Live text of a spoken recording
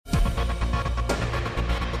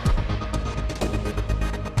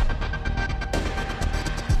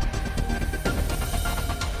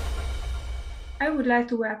I would like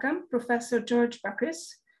to welcome Professor George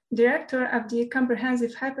Bakris, Director of the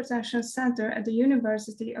Comprehensive Hypertension Center at the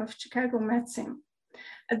University of Chicago Medicine.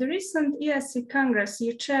 At the recent ESC Congress,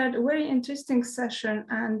 you chaired a very interesting session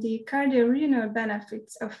on the cardiorenal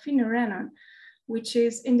benefits of finerenone, which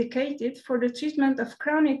is indicated for the treatment of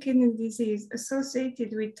chronic kidney disease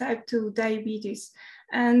associated with type 2 diabetes,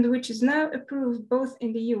 and which is now approved both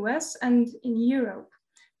in the US and in Europe.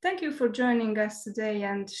 Thank you for joining us today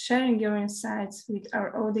and sharing your insights with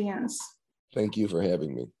our audience. Thank you for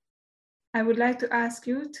having me. I would like to ask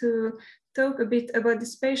you to talk a bit about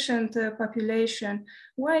this patient population.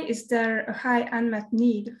 Why is there a high unmet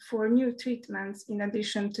need for new treatments in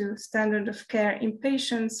addition to standard of care in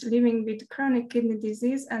patients living with chronic kidney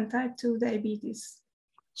disease and type 2 diabetes?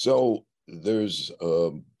 So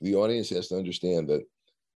the audience has to understand that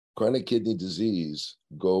chronic kidney disease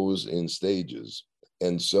goes in stages.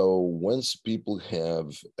 And so once people have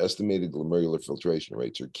estimated glomerular filtration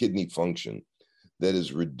rates or kidney function that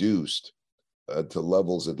is reduced to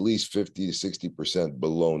levels at least 50 to 60%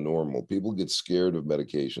 below normal, people get scared of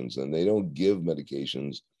medications and they don't give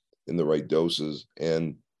medications in the right doses.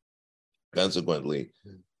 And consequently,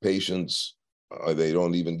 patients, they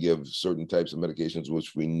don't even give certain types of medications,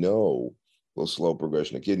 which we know will slow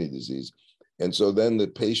progression of kidney disease. And so then the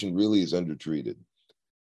patient really is undertreated.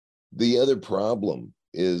 The other problem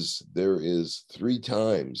is there is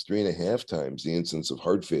 3.5 times the incidence of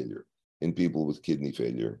heart failure in people with kidney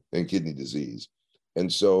failure and kidney disease. And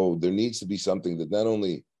so there needs to be something that not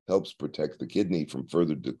only helps protect the kidney from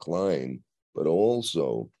further decline, but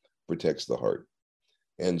also protects the heart.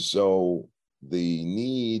 And so the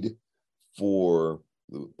need for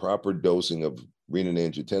the proper dosing of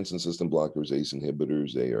renin-angiotensin system blockers, ACE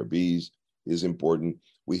inhibitors, ARBs is important.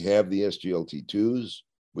 We have the SGLT2s,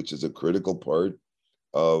 which is a critical part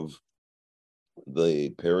of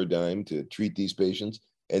the paradigm to treat these patients.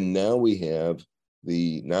 And now we have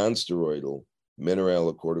the non-steroidal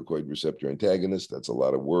mineralocorticoid receptor antagonist, that's a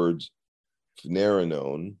lot of words,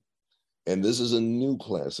 finerenone. And this is a new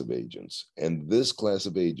class of agents. And this class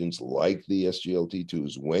of agents, like the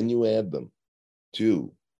SGLT2s, when you add them to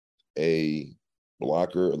a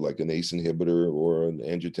blocker, like an ACE inhibitor or an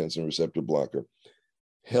angiotensin receptor blocker,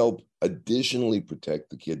 help additionally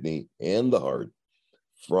protect the kidney and the heart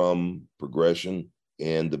from progression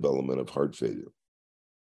and development of heart failure.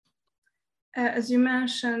 As you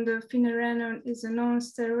mentioned, finerenone is a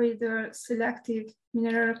non-steroidal selective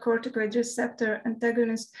mineralocorticoid receptor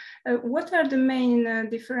antagonist. What are the main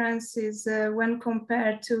differences when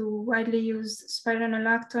compared to widely used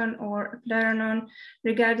spironolactone or eplerenone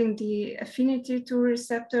regarding the affinity to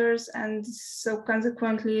receptors and so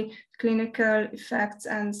consequently clinical effects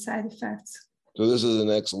and side effects? So this is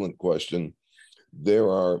an excellent question. There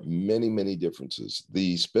are many, many differences.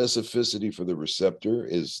 The specificity for the receptor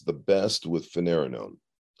is the best with finerenone,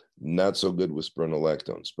 not so good with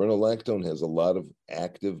spironolactone. Spironolactone has a lot of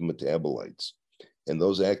active metabolites, and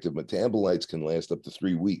those active metabolites can last up to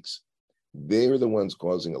 3 weeks. They're the ones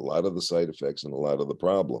causing a lot of the side effects and a lot of the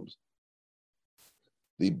problems.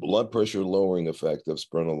 The blood pressure lowering effect of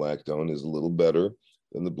spironolactone is a little better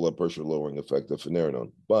than the blood pressure lowering effect of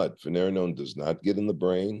finerenone, but finerenone does not get in the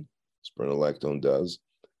brain. Spironolactone does.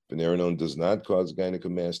 Finerenone does not cause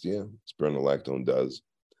gynecomastia. Spironolactone does.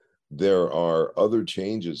 There are other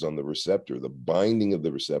changes on the receptor. The binding of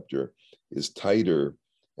the receptor is tighter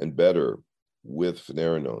and better with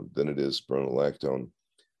finerenone than it is spironolactone.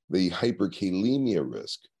 The hyperkalemia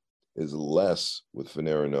risk is less with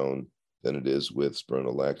finerenone than it is with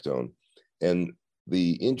spironolactone. And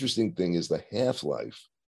the interesting thing is the half-life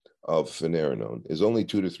of finerenone is only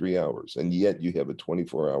 2 to 3 hours, and yet you have a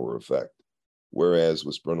 24-hour effect. Whereas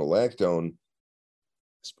with spironolactone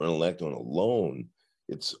alone,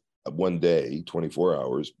 it's 1 day, 24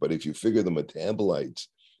 hours, but if you figure the metabolites,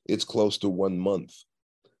 it's close to 1 month.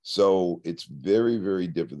 So it's very, very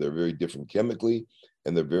different. They're very different chemically,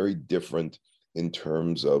 and they're very different in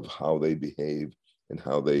terms of how they behave and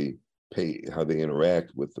how they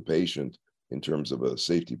interact with the patient in terms of a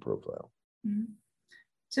safety profile. Mm-hmm.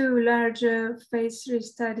 2 large phase 3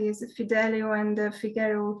 studies, Fidelio and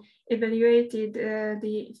Figaro, evaluated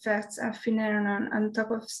the effects of finerenone on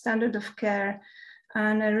top of standard of care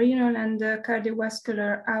on renal and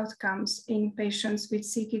cardiovascular outcomes in patients with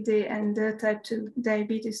CKD and type 2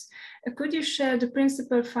 diabetes. Could you share the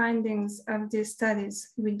principal findings of these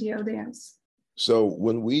studies with the audience? So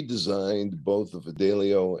when we designed both the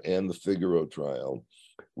Fidelio and the Figaro trial,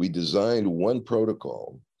 we designed one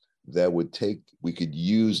protocol that we could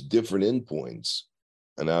use different endpoints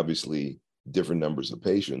and obviously different numbers of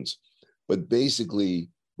patients, but basically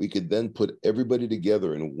we could then put everybody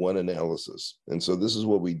together in one analysis. And so this is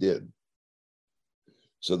what we did.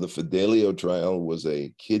 So the Fidelio trial was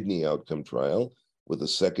a kidney outcome trial with a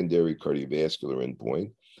secondary cardiovascular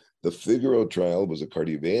endpoint. The Figaro trial was a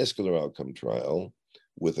cardiovascular outcome trial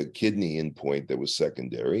with a kidney endpoint that was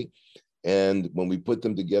secondary. And when we put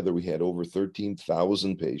them together, we had over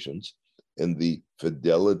 13,000 patients in the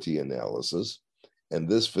fidelity analysis. And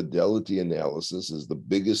this fidelity analysis is the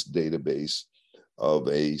biggest database of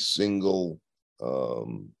a single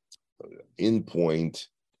endpoint,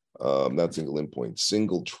 not single endpoint,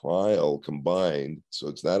 single trial combined. So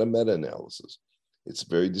it's not a meta-analysis. It's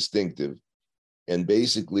very distinctive. And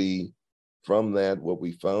basically, from that, what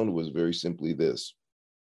we found was very simply this.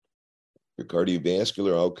 The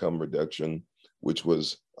cardiovascular outcome reduction, which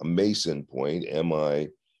was a MACE endpoint, MI,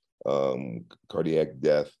 cardiac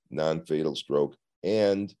death, non-fatal stroke,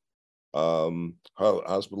 and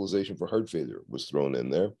hospitalization for heart failure was thrown in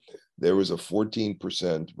there. There was a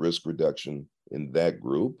 14% risk reduction in that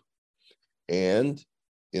group. And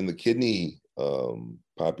in the kidney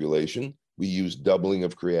population, we used doubling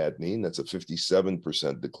of creatinine. That's a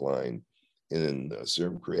 57% decline in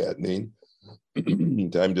serum creatinine,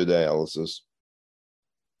 time to dialysis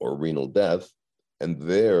or renal death. And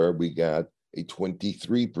there we got a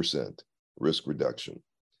 23% risk reduction.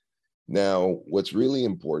 Now, what's really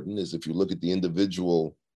important is if you look at the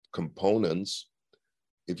individual components,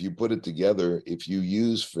 if you put it together, if you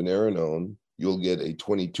use finerenone, you'll get a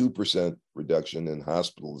 22% reduction in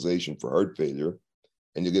hospitalization for heart failure,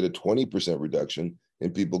 and you get a 20% reduction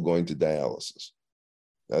in people going to dialysis.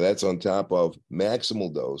 Now, that's on top of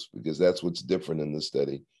maximal dose, because that's what's different in this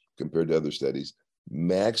study compared to other studies,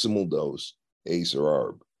 maximal dose ACE or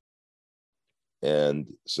ARB.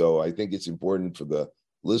 And so I think it's important for the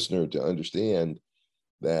listener to understand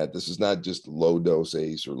that this is not just low dose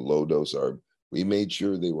ACE or low dose ARB. We made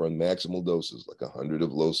sure they were on maximal doses, like 100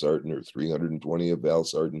 of losartan or 320 of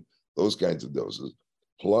valsartan, those kinds of doses,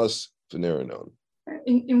 plus finerenone.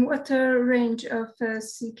 In what range of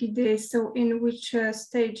CKD, so in which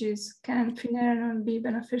stages can finerenone be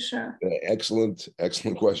beneficial? Excellent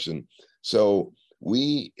question. So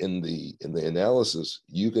we, in the analysis,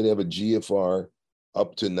 you could have a GFR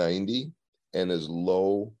up to 90 and as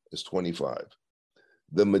low as 25.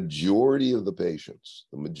 The majority of the patients,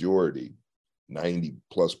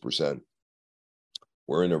 90+%,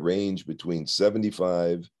 were in a range between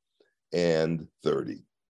 75 and 30.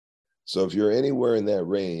 So if you're anywhere in that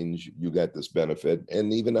range, you got this benefit.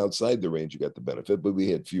 And even outside the range, you got the benefit, but we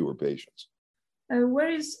had fewer patients.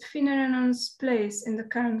 Where is finerenone's place in the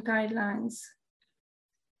current guidelines?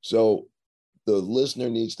 So the listener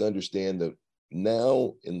needs to understand that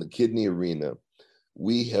now in the kidney arena,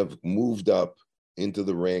 we have moved up into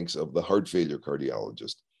the ranks of the heart failure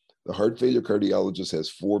cardiologist. The heart failure cardiologist has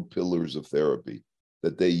 4 pillars of therapy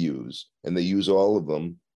that they use, and they use all of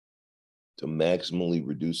them to maximally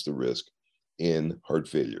reduce the risk in heart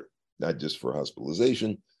failure, not just for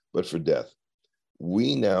hospitalization, but for death.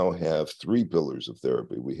 We now have 3 pillars of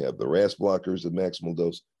therapy. We have the RAS blockers at maximal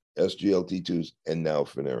dose, SGLT2s, and now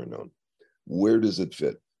finerenone. Where does it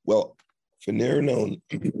fit? Well, finerenone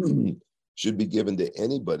should be given to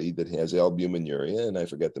anybody that has albuminuria, and I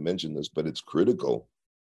forgot to mention this, but it's critical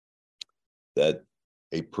that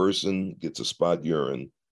a person gets a spot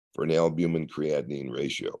urine for an albumin creatinine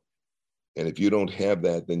ratio. And if you don't have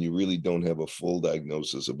that, then you really don't have a full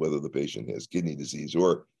diagnosis of whether the patient has kidney disease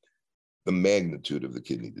or the magnitude of the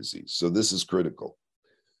kidney disease. So this is critical.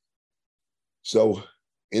 So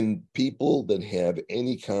in people that have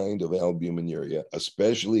any kind of albuminuria,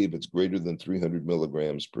 especially if it's greater than 300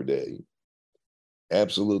 milligrams per day,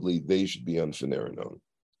 absolutely, they should be on finerenone.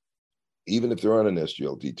 Even if they're on an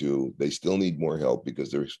SGLT2, they still need more help because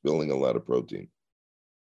they're spilling a lot of protein.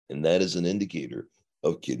 And that is an indicator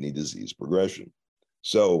of kidney disease progression.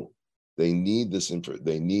 So they need this,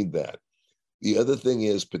 they need that. The other thing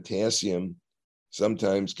is potassium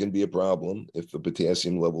sometimes can be a problem if the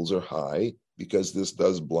potassium levels are high, because this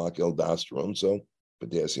does block aldosterone, so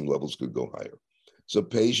potassium levels could go higher. So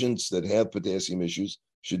patients that have potassium issues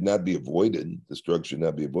should not be avoided. This drug should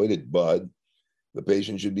not be avoided, but the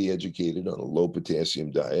patient should be educated on a low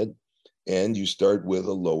potassium diet, and you start with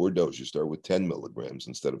a lower dose. You start with 10 milligrams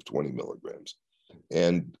instead of 20 milligrams.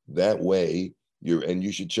 And that way,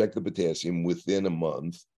 you should check the potassium within a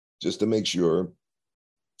month just to make sure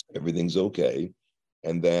everything's okay.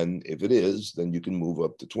 And then if it is, then you can move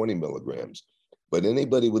up to 20 milligrams. But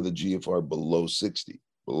anybody with a GFR below 60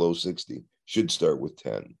 should start with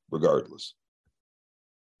 10, regardless.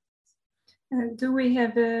 Do we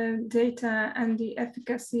have data on the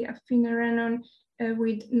efficacy of finerenone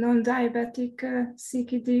with non-diabetic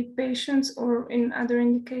CKD patients or in other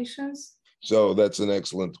indications? So that's an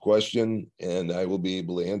excellent question, and I will be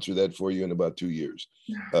able to answer that for you in about 2 years.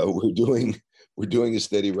 We're doing a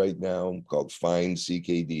study right now called FIND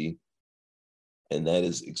CKD, and that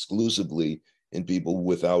is exclusively in people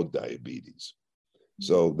without diabetes.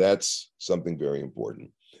 So that's something very important.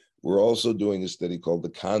 We're also doing a study called the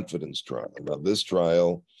Confidence Trial. Now, this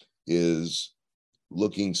trial is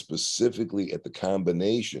looking specifically at the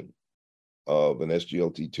combination of an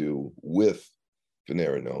SGLT2 with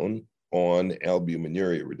finerenone on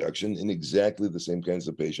albuminuria reduction in exactly the same kinds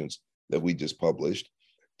of patients that we just published,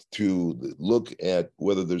 to look at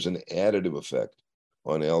whether there's an additive effect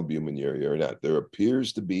on albuminuria or not. There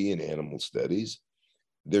appears to be in animal studies.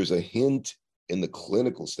 There's a hint in the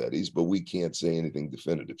clinical studies, but we can't say anything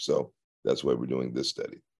definitive. So that's why we're doing this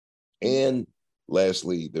study. And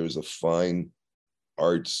lastly, there's a fine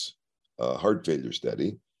arts heart failure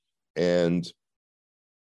study. And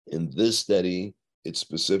in this study, it's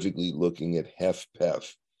specifically looking at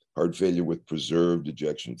HFpEF, heart failure with preserved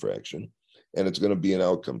ejection fraction, and it's going to be an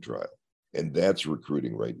outcome trial, and that's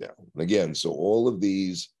recruiting right now. And again, so all of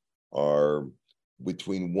these are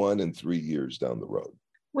between 1 and 3 years down the road.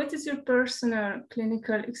 What is your personal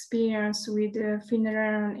clinical experience with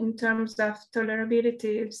finerenone in terms of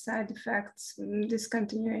tolerability, side effects,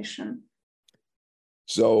 discontinuation?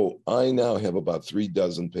 So I now have about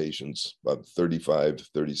 36 patients, about 35,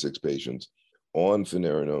 36 patients on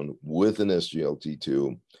finerenone with an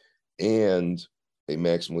SGLT2 and a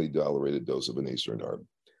maximally tolerated dose of an ACE or an ARB.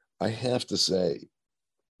 I have to say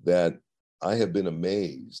that I have been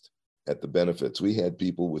amazed at the benefits. We had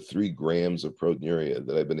people with 3 grams of proteinuria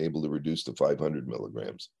that I've been able to reduce to 500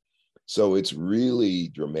 milligrams. So it's really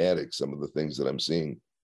dramatic, some of the things that I'm seeing.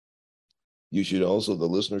 You should also, the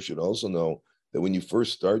listener should also know that when you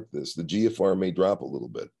first start this, the GFR may drop a little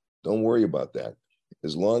bit. Don't worry about that.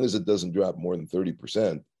 As long as it doesn't drop more than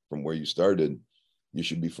 30% from where you started, you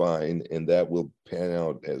should be fine. And that will pan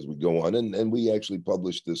out as we go on. And we actually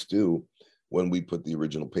published this too when we put the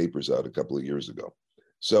original papers out a couple of years ago.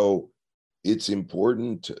 So it's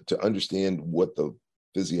important to understand what the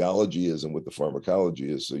physiology is and what the pharmacology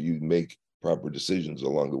is, so you make proper decisions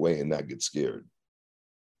along the way and not get scared.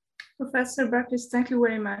 Professor Bacchus, thank you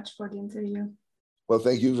very much for the interview. Well,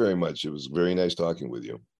 thank you very much. It was very nice talking with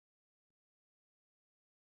you.